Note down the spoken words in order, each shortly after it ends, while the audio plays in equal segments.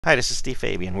Hi, this is Steve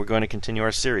Fabian. We're going to continue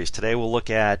our series. Today we'll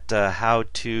look at how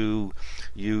to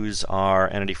use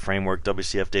our Entity Framework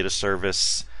WCF Data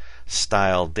Service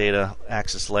style data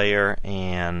access layer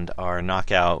and our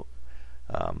Knockout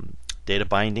data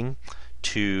binding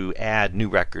to add new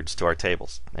records to our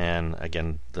tables. And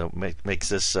again, what makes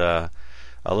this a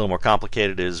little more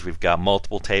complicated is we've got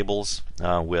multiple tables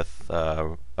with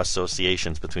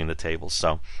associations between the tables.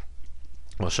 So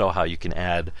we'll show how you can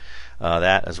add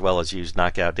that, as well as use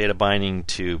Knockout data binding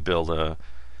to build an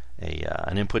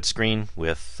input screen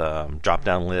with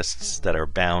drop-down lists that are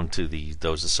bound to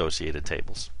those associated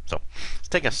tables. So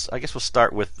I guess we'll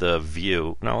start with the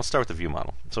view. No, we'll start with the view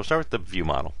model. So we'll start with the view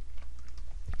model.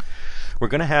 We're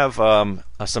going to have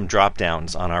some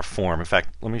drop-downs on our form. In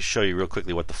fact, let me show you real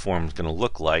quickly what the form is going to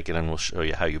look like, and then we'll show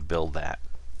you how you build that.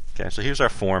 Okay, so here's our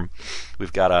form.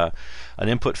 We've got an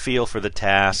input field for the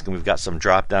task, and we've got some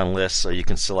drop-down lists, so you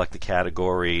can select the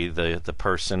category, the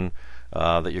person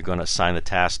that you're going to assign the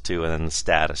task to, and then the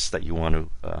status that you want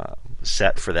to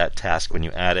set for that task when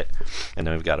you add it. And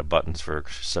then we've got buttons for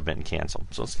submit and cancel.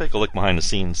 So let's take a look behind the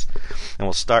scenes, and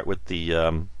we'll start with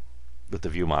the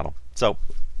view model. So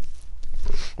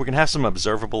we're going to have some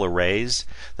observable arrays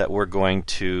that we're going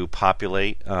to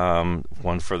populate,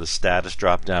 one for the status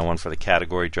dropdown, one for the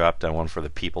category dropdown, one for the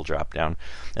people dropdown.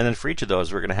 And then for each of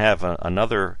those, we're going to have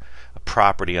another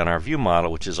property on our view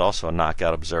model, which is also a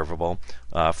knockout observable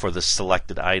for the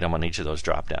selected item on each of those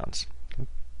dropdowns.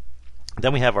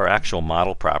 Then we have our actual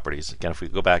model properties. Again, if we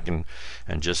go back and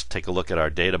just take a look at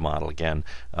our data model again,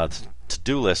 the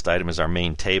to-do list item is our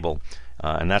main table.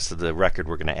 And that's the record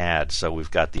we're going to add. So we've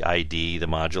got the ID, the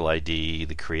module ID,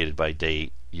 the created by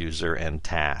date, user, and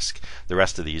task. The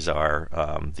rest of these are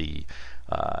the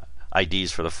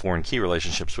IDs for the foreign key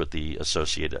relationships with the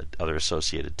other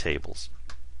associated tables.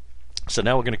 So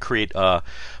now we're going to create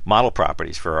model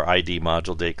properties for our ID,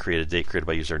 module, date created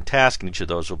by user, and task, and each of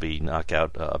those will be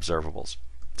knockout observables.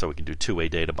 So we can do two-way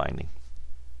data binding.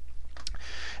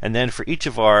 And then for each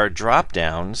of our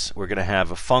drop-downs, we're going to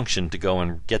have a function to go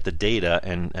and get the data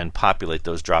and populate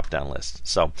those drop-down lists.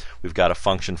 So we've got a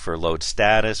function for load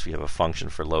status, we have a function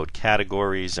for load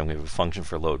categories, and we have a function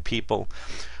for load people.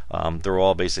 They're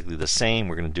all basically the same.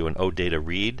 We're going to do an OData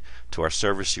read to our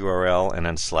service URL and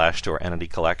then / to our entity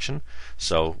collection.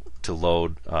 So to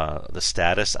load the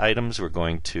status items, we're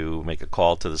going to make a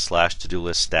call to the / to-do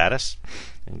list status.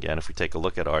 And again, if we take a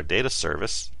look at our data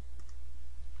service,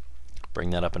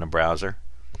 bring that up in a browser.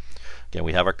 Again,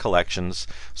 we have our collections.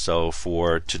 So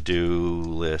for to-do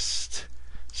list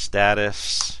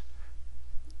status,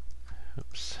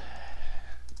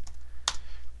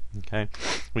 okay,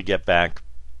 we get back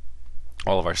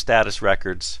all of our status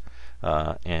records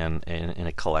and in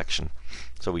a collection.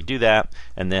 So we do that,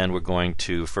 and then we're going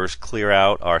to first clear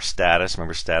out our status.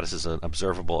 Remember, status is an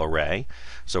observable array.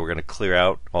 So we're going to clear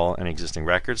out any existing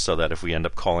records so that if we end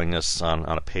up calling this on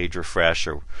a page refresh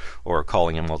or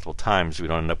calling it multiple times, we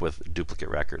don't end up with duplicate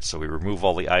records. So we remove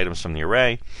all the items from the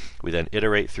array. We then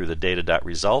iterate through the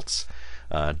data.results.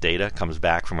 Data comes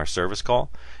back from our service call,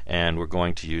 and we're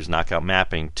going to use knockout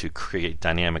mapping to create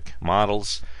dynamic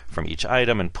models from each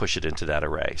item and push it into that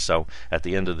array. So at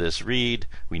the end of this read,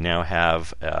 we now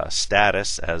have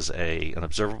status as an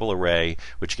observable array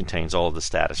which contains all of the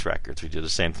status records. We do the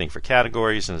same thing for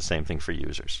categories and the same thing for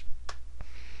users.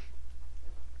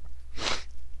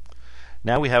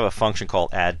 Now we have a function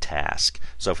called addTask.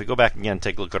 So if we go back again and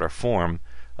take a look at our form,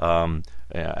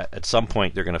 at some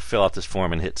point they're going to fill out this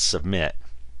form and hit submit.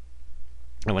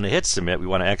 And when it hits submit, we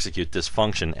want to execute this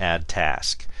function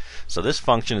addTask. So this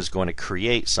function is going to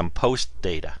create some post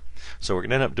data. So we're going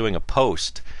to end up doing a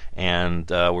post, and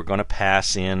we're going to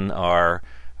pass in our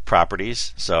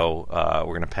properties. So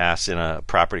we're going to pass in a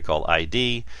property called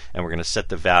ID, and we're going to set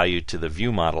the value to the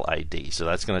view model ID. So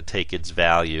that's going to take its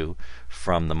value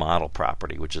from the model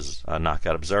property, which is a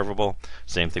knockout observable.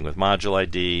 Same thing with module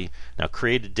ID. Now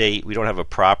created date, we don't have a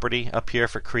property up here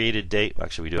for created date. Well,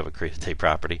 actually, we do have a created date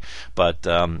property, but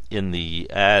in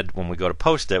the add, when we go to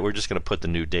post it, we're just going to put the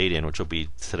new date in, which will be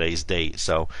today's date.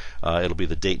 So it'll be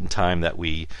the date and time that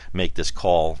we make this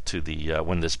call to the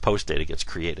when this post data gets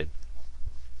created.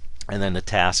 And then the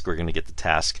task, we're going to get the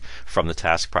task from the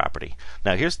task property.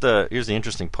 Now here's the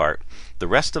interesting part. The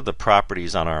rest of the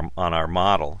properties on our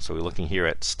model, so we're looking here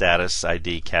at status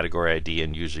ID, category ID,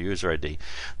 and user ID.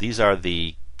 These are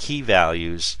the key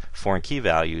values, foreign key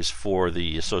values for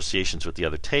the associations with the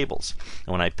other tables.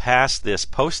 And when I pass this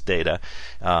post data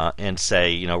and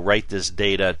say, write this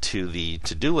data to the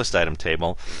to-do list item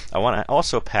table, I want to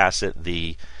also pass it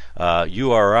the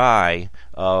URI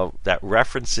that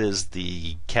references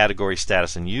the category,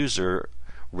 status, and user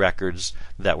records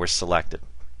that were selected.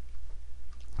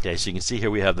 Okay, so you can see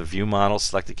here we have the view model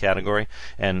selected category,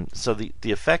 and so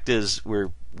the effect is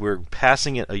we're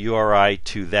passing it a URI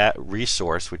to that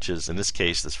resource, which is in this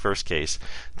case, this first case,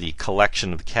 the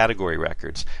collection of the category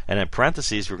records, and in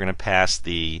parentheses we're going to pass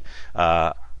the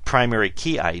primary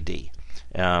key ID.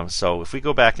 So if we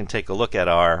go back and take a look at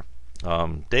our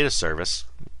data service,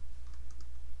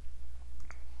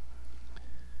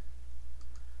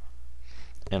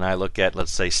 and I look at,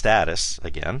 let's say, status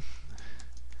again.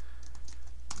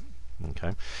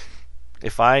 Okay.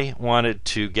 If I wanted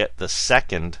to get the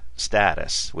second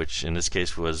status, which in this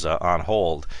case was on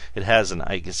hold, it has an,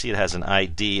 you can see it has an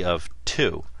ID of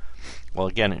 2. Well,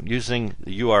 again, using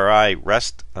the URI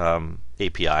REST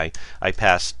API, I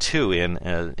pass 2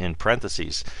 in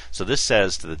parentheses. So this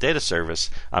says to the data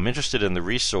service, I'm interested in the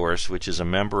resource which is a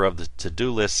member of the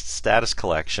to-do list status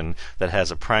collection that has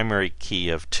a primary key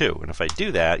of 2. And if I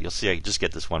do that, you'll see I just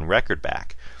get this one record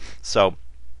back. So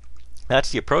that's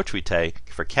the approach we take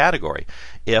for category.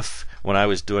 If, when I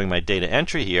was doing my data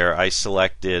entry here, I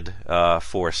selected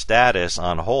for status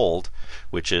on hold,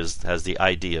 which has the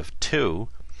ID of 2,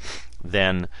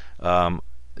 then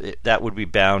that would be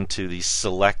bound to the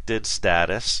selected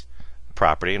status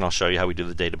property, and I'll show you how we do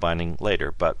the data binding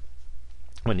later. But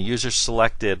when the user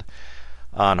selected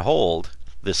on hold,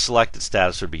 the selected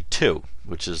status would be 2,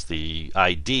 which is the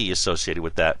ID associated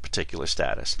with that particular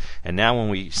status. And now when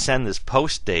we send this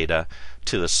post data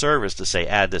to the service to say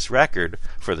add this record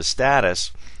for the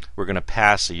status, we're going to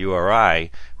pass a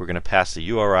URI. We're going to pass the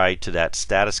URI to that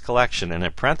status collection, and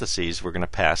in parentheses we're going to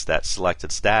pass that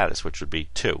selected status, which would be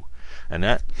 2. And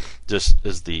that just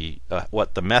is the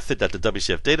what the method that the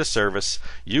WCF data service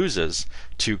uses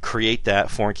to create that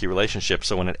foreign key relationship.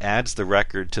 So when it adds the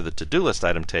record to the to-do list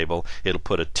item table, it'll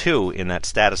put a 2 in that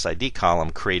status ID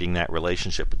column, creating that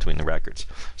relationship between the records.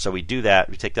 So we do that.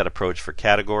 We take that approach for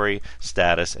category,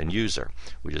 status, and user.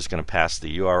 We're just going to pass the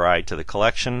URI to the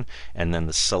collection and then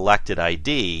the selected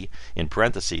ID in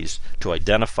parentheses to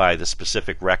identify the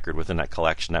specific record within that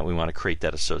collection that we want to create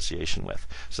that association with.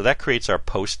 So that creates our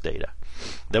post data.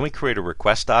 Then we create a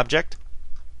request object.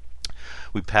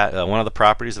 One of the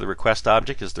properties of the request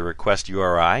object is the request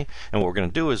URI, and what we're going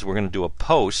to do is we're going to do a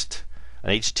post,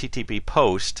 an HTTP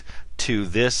post to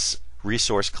this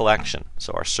resource collection.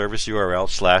 So our service URL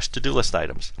 / to-do list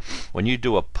items. When you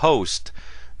do a post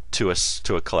to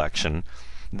a collection,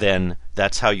 then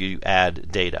that's how you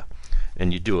add data.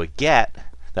 And you do a get,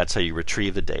 that's how you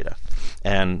retrieve the data.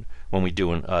 And when we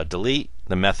do a delete,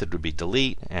 the method would be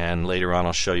delete, and later on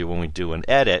I'll show you when we do an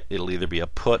edit, it'll either be a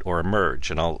put or a merge.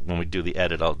 And when we do the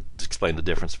edit, I'll explain the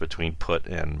difference between put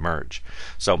and merge.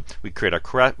 So we create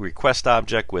our request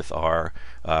object with our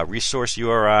resource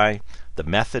URI, the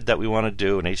method that we want to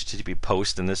do, an HTTP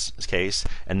post in this case,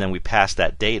 and then we pass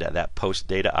that data, that post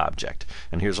data object.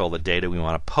 And here's all the data we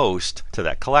want to post to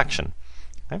that collection.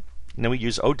 Okay? And then we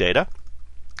use OData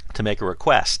to make a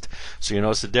request. So you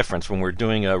notice the difference. When we're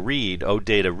doing a read,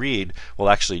 OData read will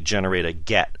actually generate a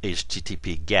get,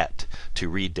 HTTP get, to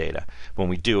read data. When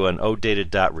we do an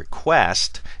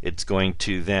OData.request, it's going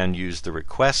to then use the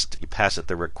request, you pass it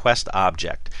the request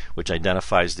object, which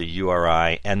identifies the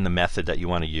URI and the method that you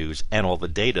want to use and all the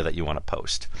data that you want to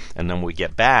post. And then what we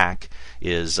get back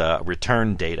is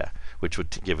return data, which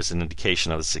would give us an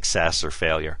indication of the success or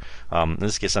failure. In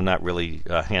this case, I'm not really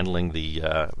handling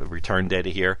the return data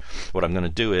here. What I'm going to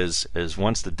do is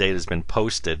once the data has been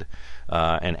posted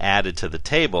and added to the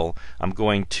table, I'm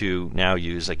going to now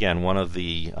use, again, one of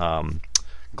the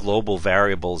global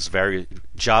variables,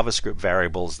 JavaScript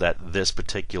variables that this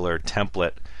particular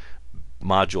template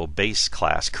module base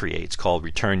class creates, called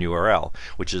return URL,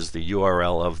 which is the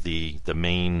URL of the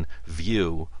main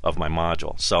view of my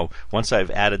module. So once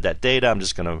I've added that data, I'm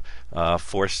just going to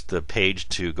force the page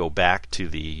to go back to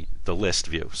the list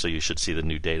view. So you should see the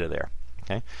new data there.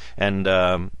 Okay, and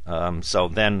so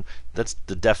then that's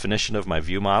the definition of my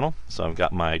view model. So I've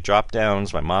got my drop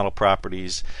downs, my model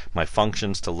properties, my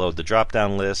functions to load the drop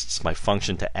down lists, my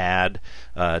function to add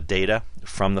data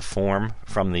from the form,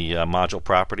 from the module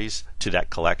properties to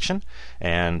that collection.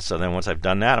 And so then once I've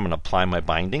done that, I'm going to apply my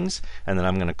bindings, and then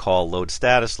I'm going to call load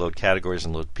status, load categories,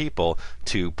 and load people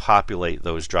to populate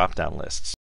those drop down lists.